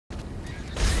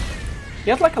He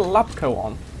had like a lab coat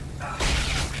on.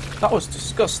 That was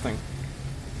disgusting.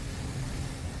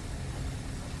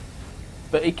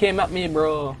 But he came at me,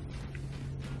 bro.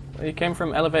 He came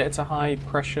from elevator to high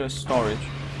pressure storage.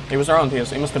 He was around here,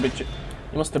 so he must have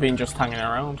been just hanging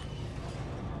around.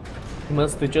 He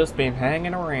must have just been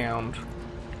hanging around.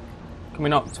 Can we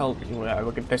not tell? Yeah,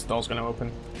 look at this door's gonna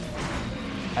open.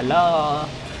 Hello,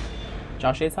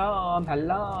 Josh is home.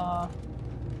 Hello.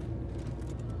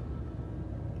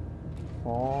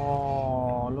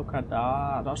 Oh, look at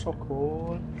that. That's so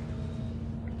cool.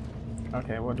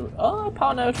 Okay, what do we... Oh,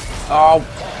 power node. Oh,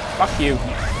 fuck you.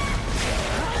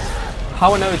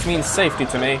 Power nodes mean safety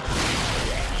to me.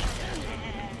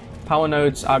 Power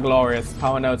nodes are glorious.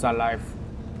 Power nodes are life.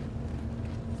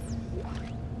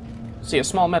 See, a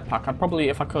small med pack. I'd probably,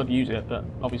 if I could, use it, but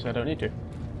obviously I don't need to.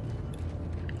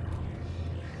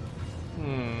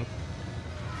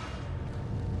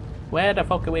 Where the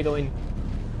fuck are we going?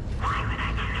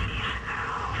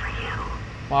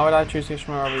 Why would I choose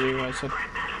Ishmael over you? I said.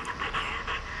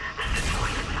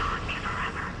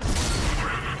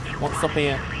 What's up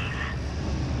here?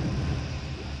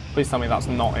 Please tell me that's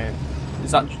not it.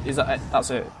 Is that it?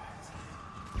 That's it.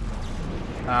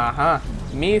 Aha.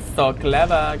 Me so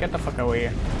clever. Get the fuck away.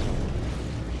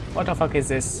 What the fuck is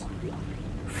this?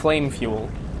 Flame fuel.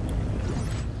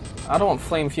 I don't want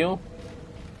flame fuel.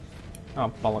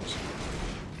 Oh, bollocks.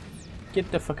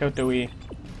 Get the fuck out the way.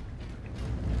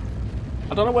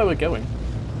 I don't know where we're going.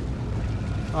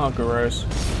 Oh, gross.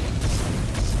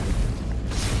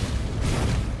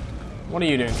 What are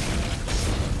you doing?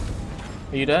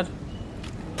 Are you dead?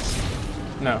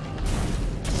 No.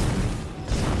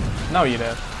 No, you're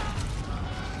dead.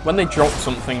 When they drop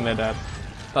something, they're dead.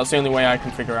 That's the only way I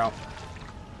can figure out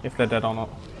if they're dead or not.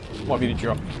 What have you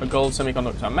dropped? A gold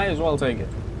semiconductor. I may as well take it.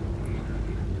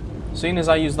 Seeing as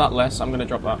I use that less, I'm going to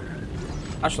drop that.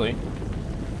 Actually,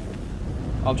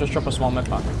 I'll just drop a small med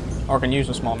pack. Or I can use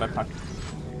a small med pack.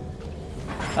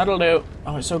 That'll do.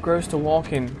 Oh, it's so gross to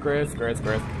walk in. Gross, gross,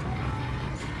 gross.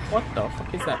 What the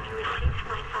fuck is that?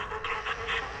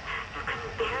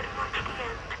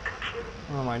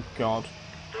 Oh my god.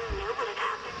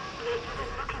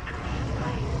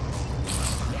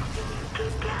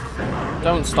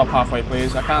 Don't stop halfway,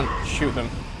 please. I can't shoot them.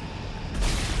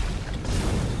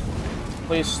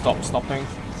 Please stop stopping.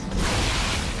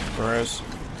 Gross.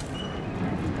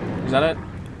 Is that it?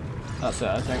 That's it,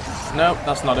 I think. Nope,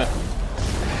 that's not it.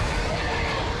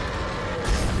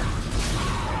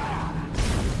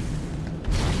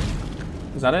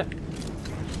 Is that it?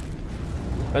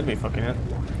 Better be fucking it.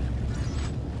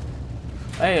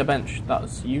 Hey, a bench.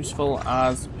 That's useful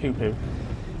as poo-poo.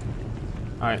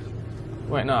 Alright.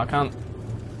 Wait, no, I can't.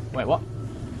 Wait, what?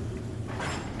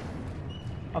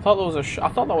 I thought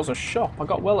that was a shop. I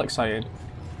got well excited.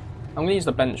 I'm gonna use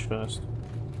the bench first.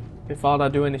 Before I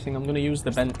do anything, I'm gonna use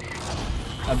the bench.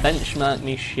 A benchmark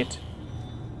me shit.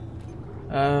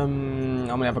 How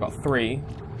many have I got? 3.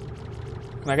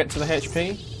 Can I get to the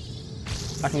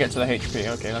HP? I can get to the HP.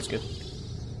 Okay, that's good.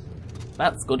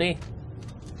 That's goody.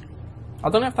 I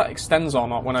don't know if that extends or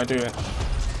not when I do it.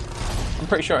 I'm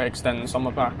pretty sure it extends on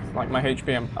my back. Like my HP,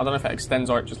 I don't know if it extends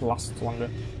or it just lasts longer.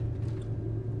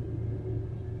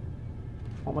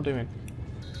 What am I doing?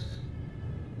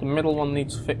 The middle one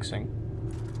needs fixing.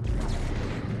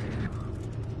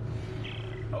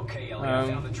 Okay, Elliot, I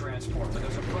found the transport, but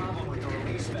there's a problem with the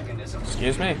release mechanism.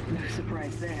 Excuse me? No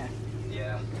surprise there.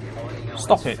 Yeah, already know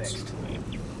Stop it's it. fixed.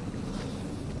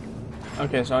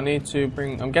 Okay, so I need to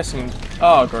bring... I'm guessing...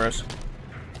 Oh, gross.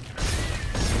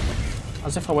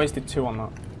 As if I wasted 2 on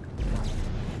that.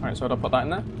 Alright, so I'll put that in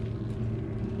there.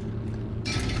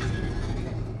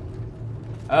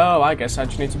 Oh, I guess I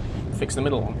just need to fix the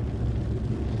middle one.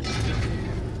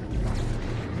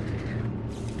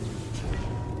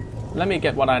 Let me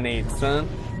get what I need, son.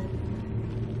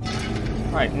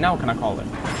 Right, now can I call it?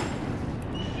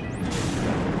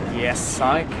 Yes,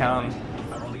 I can.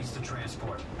 I released the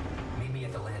transport. Meet me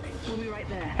at the landing. We'll be right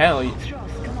there. Hell,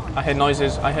 Stross, come on. I hear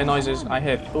noises, I hear noises, I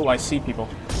hear... Oh, I see people.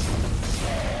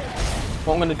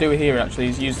 What I'm going to do here, actually,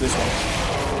 is use this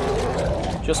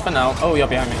one. Just for now. Oh, you're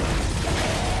behind me.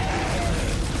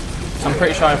 So I'm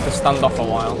pretty sure I have to stand off a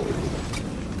while.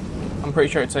 I'm pretty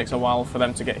sure it takes a while for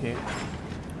them to get here.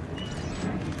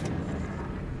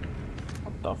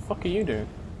 What the fuck are you doing?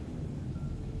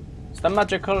 It's the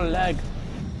magical leg.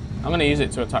 I'm going to use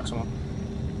it to attack someone.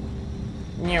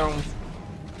 Meow.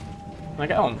 Can I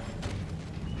get on?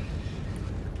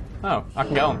 Oh, I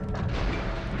can get on.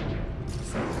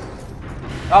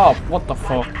 Oh, what the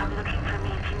fuck?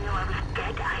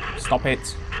 Stop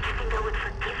it.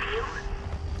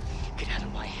 Get out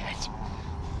of my head.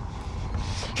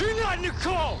 Do not not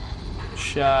Nicole!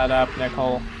 Shut up,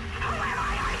 Nicole.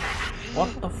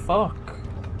 What the fuck?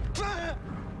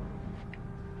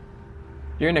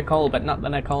 You're Nicole, but not the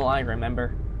Nicole I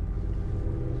remember.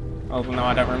 Oh no,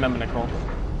 I don't remember Nicole.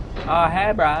 Oh,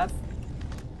 hey, bruv.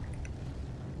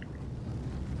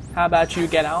 How about you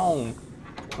get on?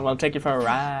 And we'll take you for a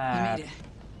ride. You made it.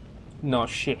 No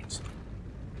shit.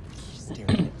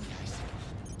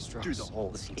 Through the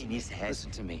holes in his head.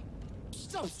 Listen to me.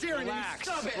 Stop staring at me!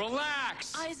 Stop it!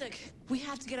 Relax! Isaac, we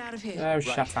have to get out of here. Oh,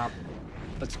 shut up.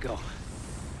 Let's go.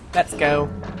 Let's go.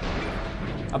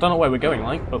 I don't know where we're going,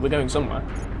 like, but we're going somewhere.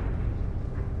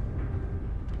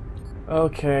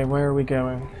 Okay, where are we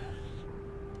going?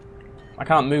 I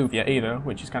can't move yet either,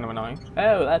 which is kind of annoying.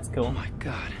 Oh, that's cool. Oh my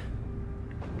god.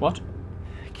 What?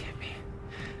 It can't be.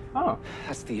 Oh,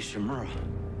 That's the Ishimura.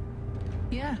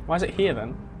 Yeah, why is it here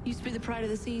then? used to be the pride of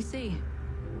the CEC.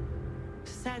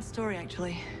 It's a sad story,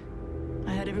 actually.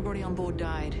 I heard everybody on board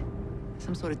died.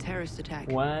 Some sort of terrorist attack.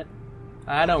 What?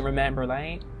 I don't remember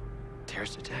that.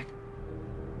 Terrorist attack?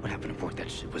 What happened aboard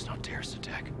that ship was no terrorist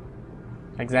attack.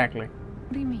 Exactly.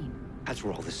 What do you mean? That's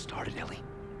where all this started, Ellie.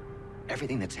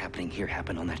 Everything that's happening here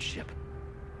happened on that ship.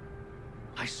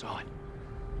 I saw it.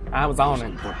 I was on it.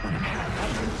 board when it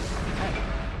happened.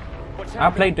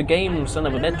 I played the game, son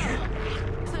of a bitch.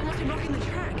 So I must be rocking the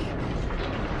track.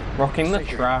 Rocking the Stay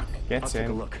here. track. I'll Get take a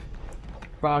in. look.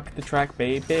 Rock the track,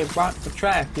 baby. Rock the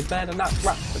track. You better not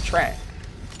rock the track.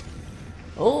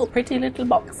 Oh, pretty little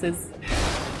boxes.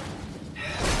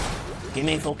 Give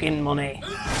me fucking money.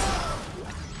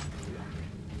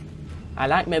 I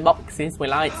like my boxes with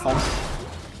lights on.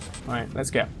 Alright,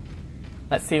 let's go.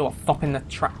 Let's see what's stopping the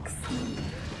tracks.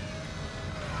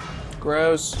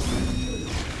 Gross.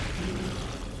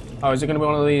 Oh, is it going to be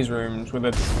one of these rooms with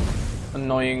a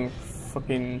annoying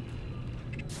fucking...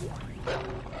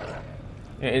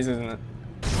 It is, isn't it?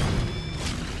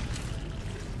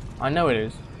 I know it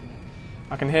is.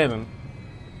 I can hear them.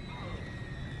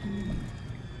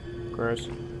 Gross.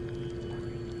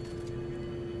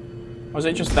 Or is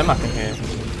it just them I can hear?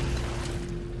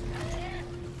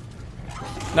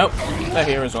 Nope, they're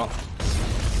here as well.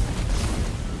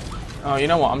 Oh, you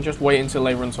know what? I'm just waiting till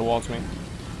they run towards me.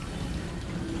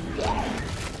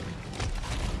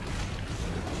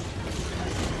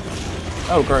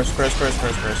 Oh, gross, gross, gross,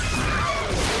 gross, gross.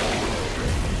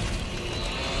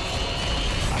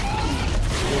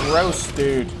 Gross,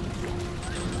 dude.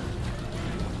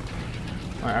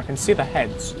 Alright, I can see the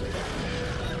heads.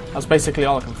 That's basically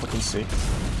all I can fucking see.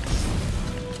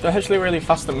 They're actually really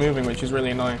fast at moving, which is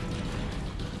really annoying.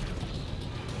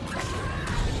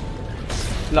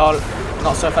 Lol,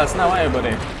 not so fast now, are you,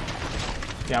 buddy?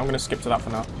 Yeah, I'm gonna skip to that for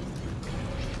now.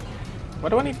 Where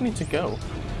do I even need to go?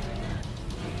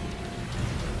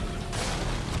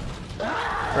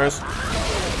 Gross. I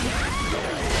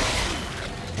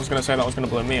was gonna say that was gonna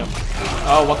blow me up.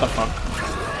 Oh, what the fuck.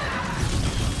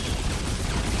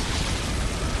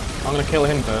 I'm gonna kill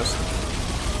him first.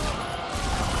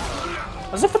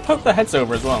 As if to poke their heads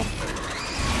over as well.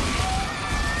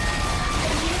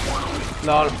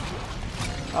 Lol.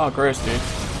 Oh, gross, dude.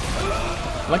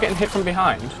 Am I getting hit from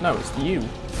behind? No, it's you.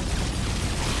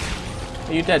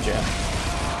 Are you dead yet?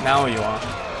 Now you are.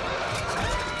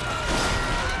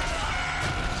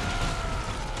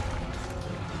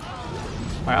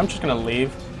 Alright, I'm just gonna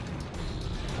leave.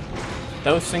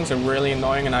 Those things are really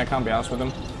annoying and I can't be arsed with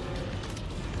them.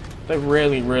 They're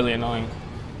really, really annoying.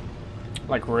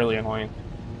 Like, really annoying.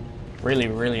 Really,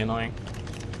 really annoying.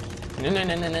 No, no,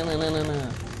 no, no, no, no, no, no.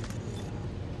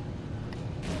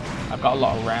 I've got a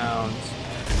lot of rounds.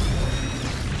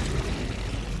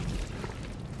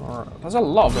 There's a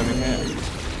lot of them in here.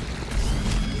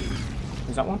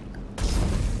 Is that one?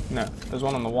 No, there's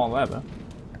one on the wall there, though.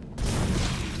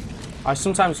 I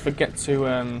sometimes forget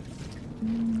to,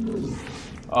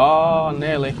 Oh,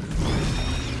 nearly.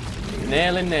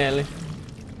 Nearly, nearly.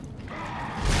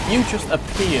 You just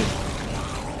appeared.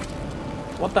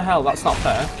 What the hell? That's not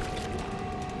fair.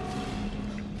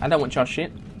 I don't want your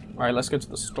shit. Alright, let's go to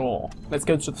the store. Let's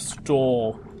go to the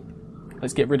store.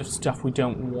 Let's get rid of stuff we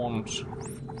don't want.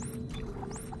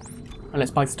 And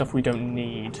let's buy stuff we don't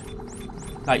need.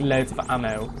 Like loads of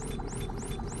ammo.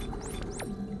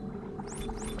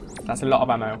 That's a lot of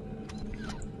ammo.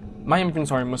 My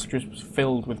inventory must just be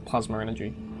filled with plasma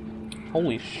energy.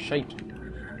 Holy shit.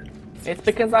 It's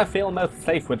because I feel most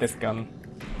safe with this gun.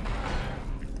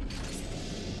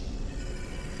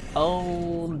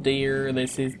 Oh dear,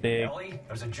 this is big. Ellie,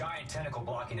 there's a giant tentacle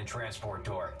blocking the transport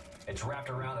door. It's wrapped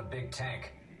around a big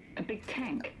tank. A big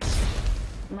tank.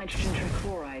 Nitrogen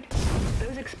trichloride.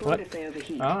 Those explode What? if they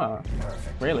overheat. Ah,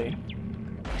 Perfect. really?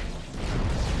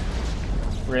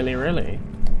 Really, really.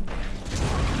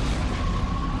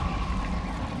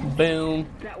 Boom.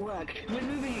 That worked. We're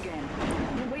moving again.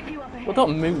 We'll wait for you up ahead. Well,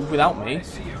 don't move without me. I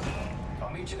see you. I'll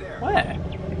meet you there. Where?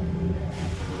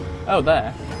 Oh,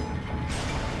 there.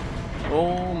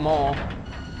 Oh, more.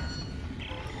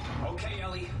 Okay,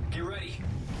 Ellie, get ready.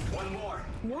 One more.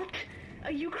 What?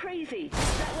 Are you crazy?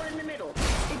 That one in the middle.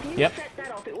 If you Yep. set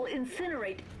that off, it will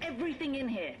incinerate everything in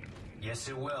here. Yes,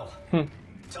 it will.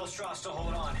 Tell Strauss to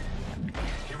hold on.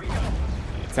 Here we go.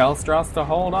 Tell Strauss to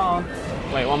hold on.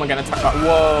 Wait, what am I going to attack?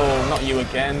 Whoa, not you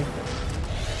again.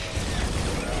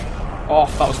 Oh,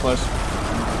 that was close.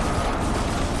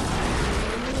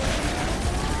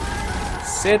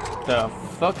 Sit the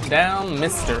fuck down,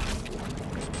 mister.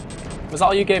 Was that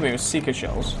all you gave me? It was Seeker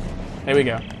shells. Here we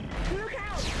go. Look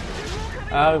out! There's more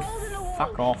coming. Oh,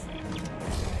 fuck off.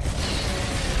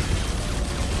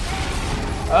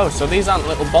 Oh, so these aren't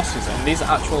little bosses then, these are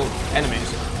actual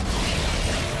enemies.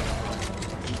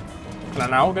 Can I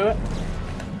now do it?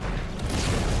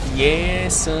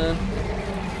 Yes, son.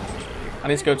 I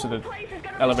need to go to the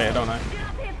elevator, don't I? Get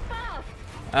up here fast!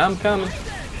 I'm coming.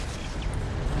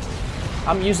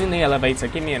 I'm using the elevator,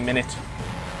 give me a minute.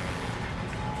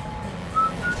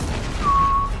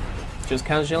 Just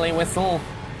casually whistle.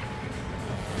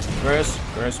 Gross,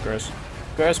 gross, gross.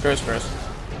 Gross, gross, gross.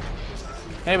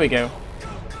 Here we go.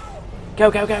 Go,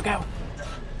 go, go, go.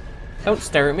 Don't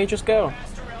stare at me, just go.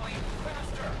 Faster, Ellie,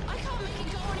 faster. I can't make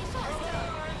it go any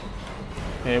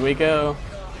faster! Here we go.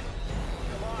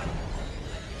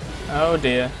 Oh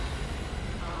dear.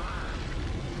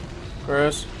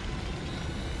 Gross.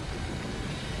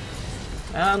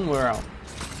 And we're out.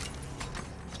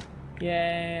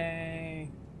 Yay.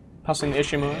 Passing the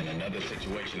Ishimura. In another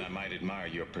situation, I might admire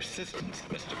your persistence,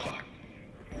 Mr. Clarke.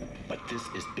 But this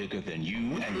is bigger than you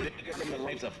and bigger than the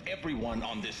lives of everyone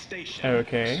on this station.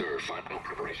 Okay. Sir, final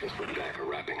preparations for the attack are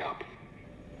wrapping up.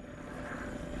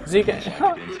 Zika.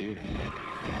 Into.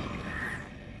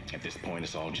 At this point,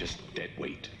 it's all just dead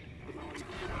weight.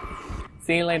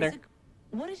 See you later. Isaac,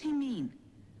 what did he mean?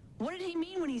 What did he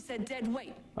mean when he said dead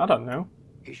weight? I don't know.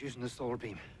 He's using the solar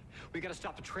beam. We gotta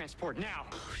stop the transport now.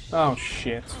 Oh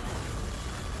shit.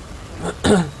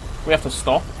 We have to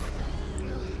stop.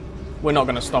 We're not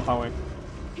gonna stop, are we?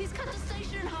 He's cut the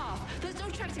station in half. There's no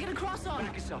track to get across on.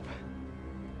 Back us up.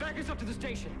 Back us up to the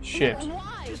station. Shit.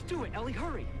 Why? Just do it, Ellie.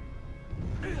 Hurry.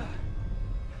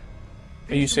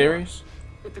 Are you serious?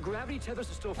 If the gravity tethers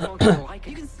are still functional, I You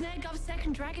can... can snag up Sec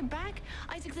and drag it back?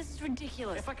 Isaac, this is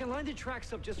ridiculous. If I can line the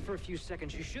tracks up just for a few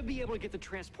seconds, you should be able to get the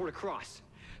transport across.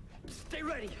 Stay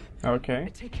ready. Okay.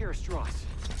 And take care of Strauss.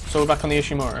 So we're back on the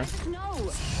Ishimura. No,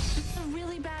 it's a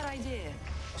really bad idea.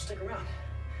 Well, stick around.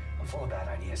 I'm full of bad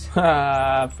ideas.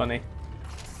 Ah, funny.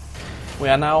 We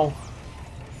are now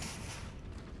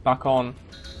back on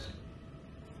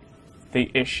the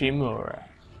Ishimura.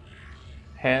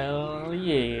 Hell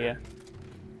yeah.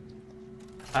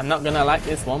 I'm not gonna like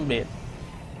this one bit.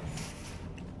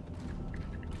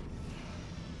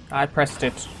 I pressed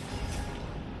it.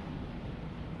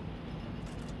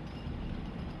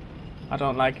 I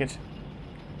don't like it.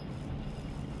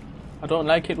 I don't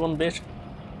like it one bit.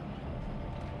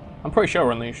 I'm pretty sure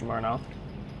we're on the Ishimura now.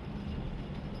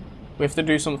 We have to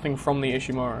do something from the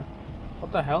Ishimura.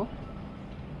 What the hell?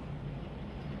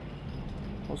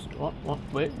 What?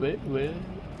 Wait.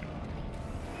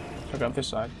 I go up this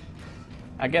side.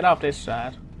 I get up this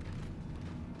side.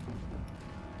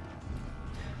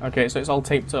 Okay, so it's all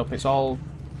taped up. It's all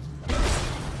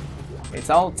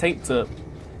taped up.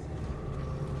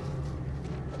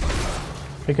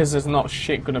 Because there's not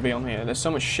shit gonna be on here. There's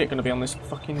so much shit gonna be on this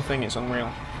fucking thing, it's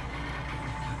unreal.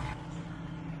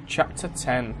 Chapter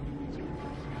 10.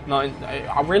 No,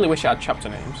 I really wish I had chapter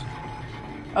names.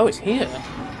 Oh, it's here.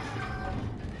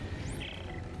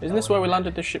 Isn't this where we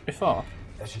landed the ship before?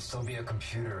 There should still be a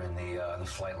computer in the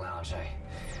flight lounge.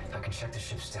 I can check the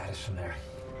ship's status from there.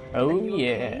 Oh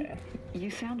yeah. You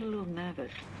sound a little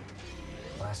nervous.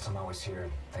 Last time I was here,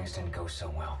 things didn't go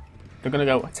so well. They're gonna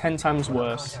go 10 times I'll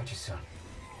worse. contact you soon.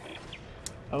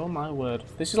 Oh my word.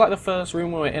 This is like the first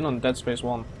room we were in on Dead Space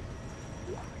 1.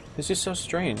 This is so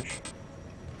strange.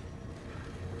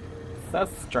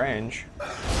 That's strange.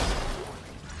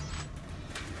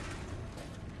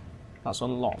 That's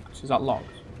unlocked. Is that locked?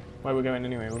 Where are we going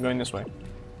anyway? We're going this way.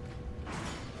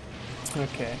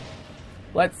 Okay.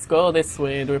 Let's go this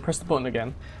way. Do we press the button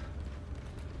again?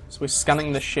 So we're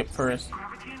scanning the ship for a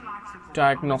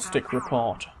diagnostic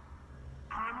report.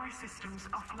 Primary systems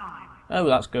offline. Oh,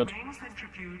 that's good. Main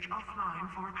centrifuge offline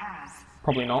for repairs.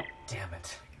 Probably not. Damn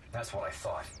it. That's what I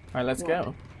thought. Alright, let's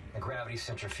go. The gravity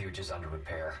centrifuge is under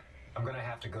repair. I'm gonna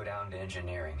have to go down to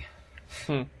engineering.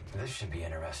 This should be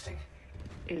interesting.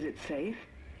 Is it safe?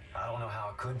 I don't know how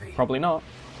it could be. Probably not.